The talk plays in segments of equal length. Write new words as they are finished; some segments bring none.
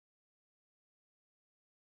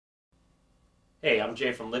Hey, I'm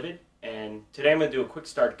Jay from Livid, and today I'm going to do a quick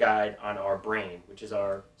start guide on our Brain, which is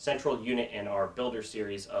our central unit in our Builder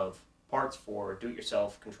series of parts for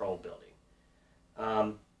do-it-yourself control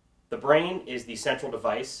building. The Brain is the central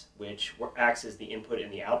device which acts as the input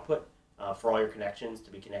and the output for all your connections to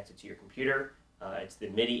be connected to your computer. It's the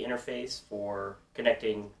MIDI interface for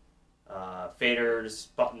connecting faders,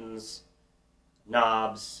 buttons,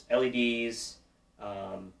 knobs, LEDs,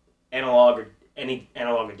 analog or any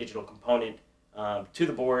analog or digital component to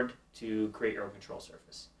the board to create your own control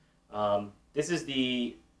surface. This is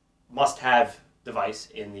the must-have device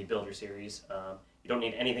in the Builder series. You don't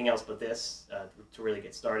need anything else but this to really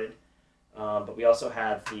get started. But we also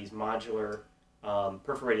have these modular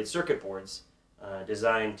perforated circuit boards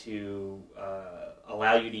designed to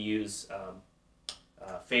allow you to use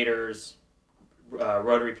faders,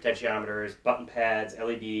 rotary potentiometers, button pads,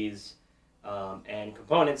 LEDs, and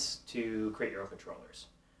components to create your own controllers.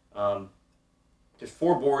 There's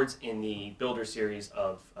 4 boards in the Builder series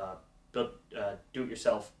of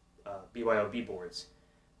do-it-yourself BYOB boards.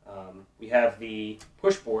 We have the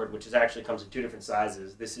push board, which actually comes in 2 different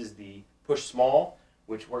sizes. This is the push small,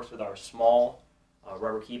 which works with our small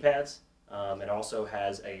rubber keypads. It also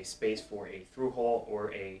has a space for a through hole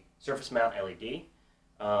or a surface mount LED.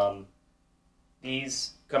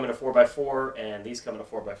 These come in a 4x4 and these come in a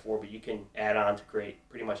 4x4, but you can add on to create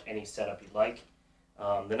pretty much any setup you'd like.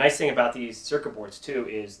 The nice thing about these circuit boards too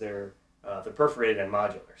is they're perforated and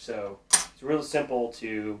modular, so it's really simple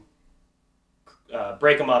to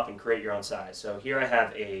break them up and create your own size. So here I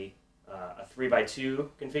have a 3x2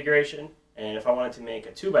 configuration, and if I wanted to make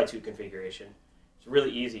a 2x2 configuration, it's really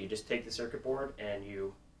easy. You just take the circuit board and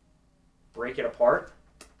you break it apart,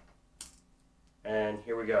 and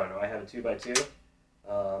here we go. Now I have a 2x2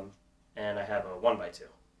 and I have a 1x2.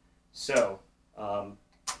 So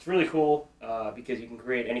it's really cool because you can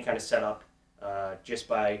create any kind of setup just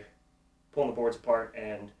by pulling the boards apart,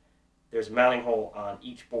 and there's a mounting hole on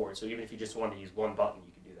each board, so even if you just wanted to use one button,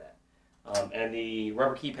 you can do that. And the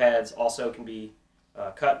rubber keypads also can be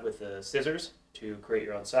cut with the scissors to create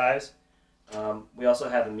your own size. We also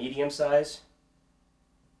have a medium size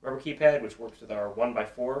rubber keypad which works with our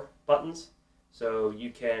 1x4 buttons, so you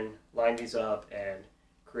can line these up and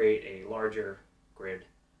create a larger grid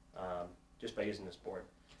just by using this board.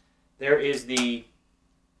 There is the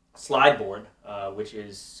slide board, which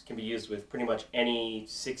can be used with pretty much any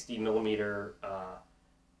 60mm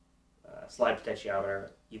slide potentiometer,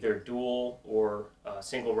 either dual or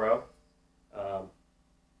single row.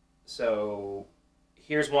 So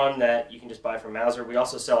here's one that you can just buy from Mouser. We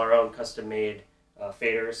also sell our own custom-made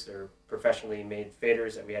faders. They're professionally made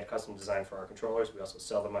faders that we had custom designed for our controllers. We also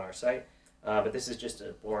sell them on our site. But this is just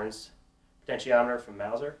a Born's potentiometer from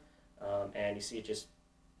Mouser, and you see it just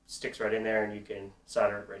sticks right in there, and you can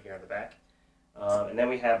solder it right here on the back. And then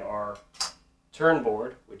we have our turn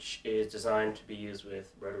board, which is designed to be used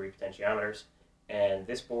with rotary potentiometers, and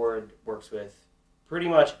this board works with pretty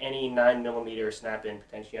much any 9mm snap-in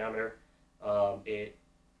potentiometer. It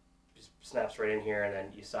just snaps right in here, and then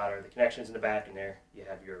you solder the connections in the back, and there you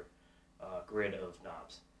have your grid of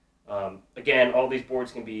knobs. Again, all these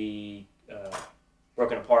boards can be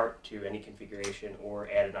broken apart to any configuration or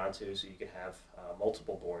added onto, so you can have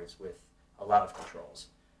multiple boards with a lot of controls.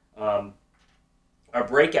 Our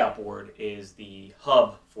breakout board is the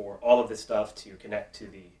hub for all of this stuff to connect to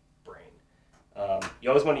the Brain. You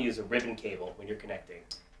always want to use a ribbon cable when you're connecting.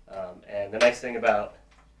 And the nice thing about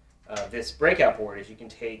this breakout board is you can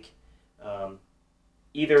take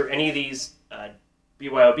either any of these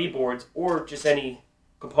BYOB boards or just any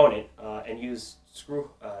component and use screw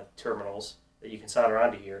terminals that you can solder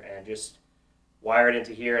onto here and just wire it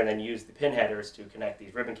into here, and then use the pin headers to connect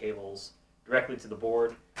these ribbon cables directly to the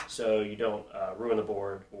board, so you don't ruin the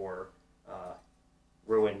board or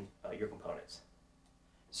ruin your components.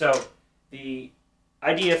 So the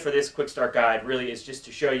idea for this quick start guide really is just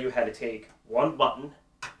to show you how to take one button,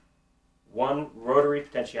 one rotary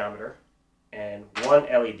potentiometer, and one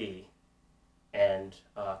LED and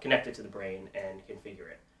connect it to the Brain and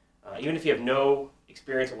configure it. Even if you have no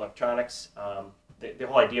experience in electronics, the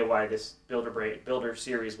whole idea why this Builder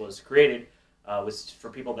series was created was for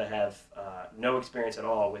people that have no experience at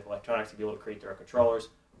all with electronics to be able to create their own controllers,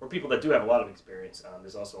 or people that do have a lot of experience.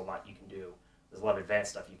 There's also a lot you can do. There's a lot of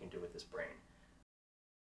advanced stuff you can do with this Brain.